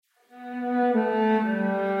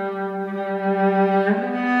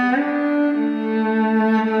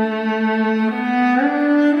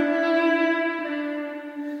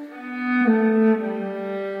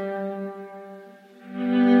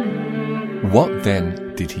What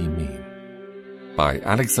then did he mean? By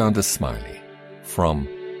Alexander Smiley, from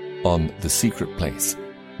On the Secret Place,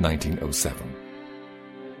 1907.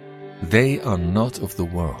 They are not of the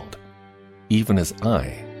world, even as I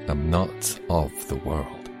am not of the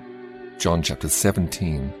world. John chapter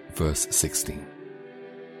 17, verse 16.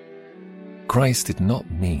 Christ did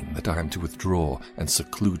not mean that I am to withdraw and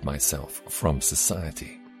seclude myself from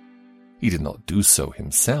society. He did not do so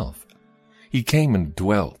himself. He came and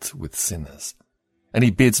dwelt with sinners, and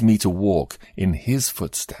he bids me to walk in his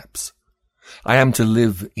footsteps. I am to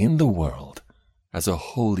live in the world as a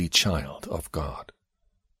holy child of God.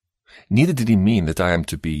 Neither did he mean that I am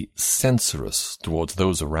to be censorious towards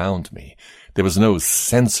those around me. There was no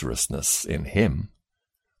censorousness in him.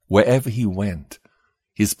 Wherever he went,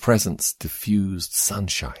 his presence diffused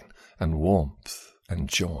sunshine and warmth and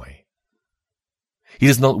joy. He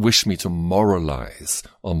does not wish me to moralize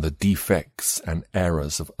on the defects and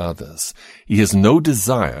errors of others. He has no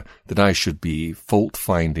desire that I should be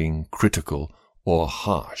fault-finding, critical, or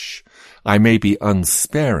harsh. I may be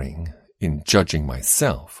unsparing in judging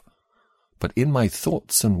myself, but in my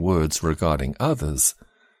thoughts and words regarding others,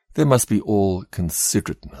 there must be all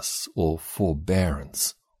considerateness, all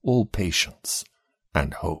forbearance, all patience,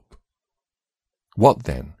 and hope. What,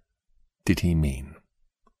 then, did he mean?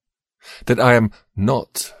 That I am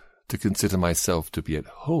not to consider myself to be at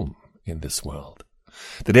home in this world,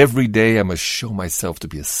 that every day I must show myself to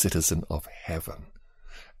be a citizen of heaven,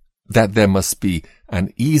 that there must be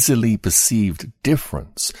an easily perceived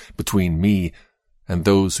difference between me and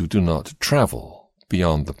those who do not travel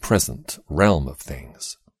beyond the present realm of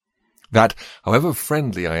things, that, however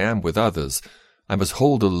friendly I am with others, I must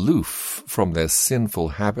hold aloof from their sinful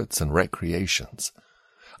habits and recreations.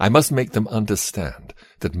 I must make them understand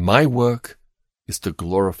that my work is to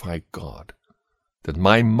glorify God, that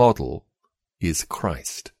my model is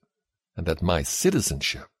Christ, and that my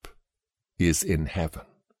citizenship is in heaven.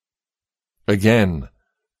 Again,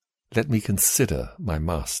 let me consider my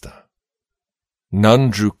master. None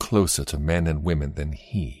drew closer to men and women than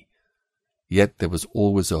he, yet there was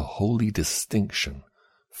always a holy distinction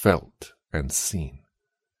felt and seen.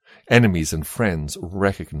 Enemies and friends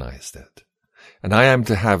recognized it, and I am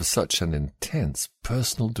to have such an intense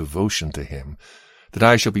personal devotion to him that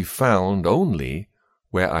I shall be found only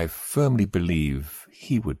where I firmly believe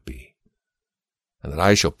he would be, and that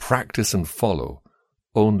I shall practice and follow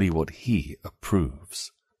only what he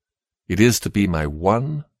approves. It is to be my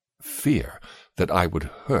one fear that I would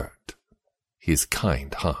hurt his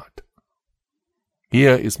kind heart.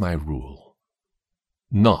 Here is my rule: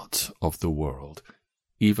 not of the world,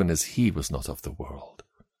 even as he was not of the world.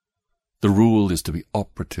 The rule is to be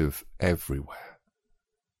operative everywhere.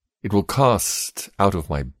 It will cast out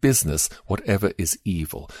of my business whatever is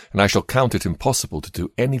evil, and I shall count it impossible to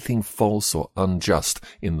do anything false or unjust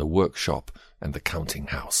in the workshop and the counting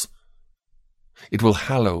house. It will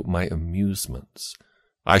hallow my amusements.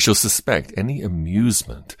 I shall suspect any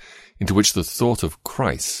amusement into which the thought of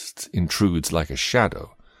Christ intrudes like a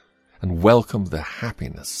shadow, and welcome the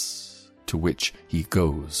happiness to which he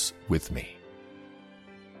goes with me.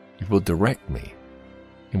 It will direct me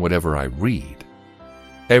in whatever I read.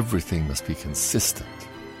 Everything must be consistent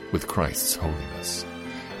with Christ's holiness.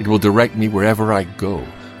 It will direct me wherever I go.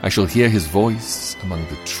 I shall hear his voice among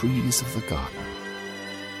the trees of the garden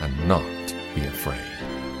and not be afraid.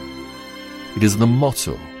 It is the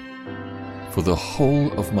motto for the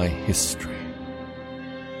whole of my history.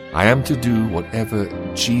 I am to do whatever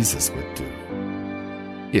Jesus would do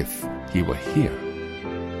if he were here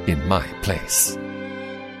in my place.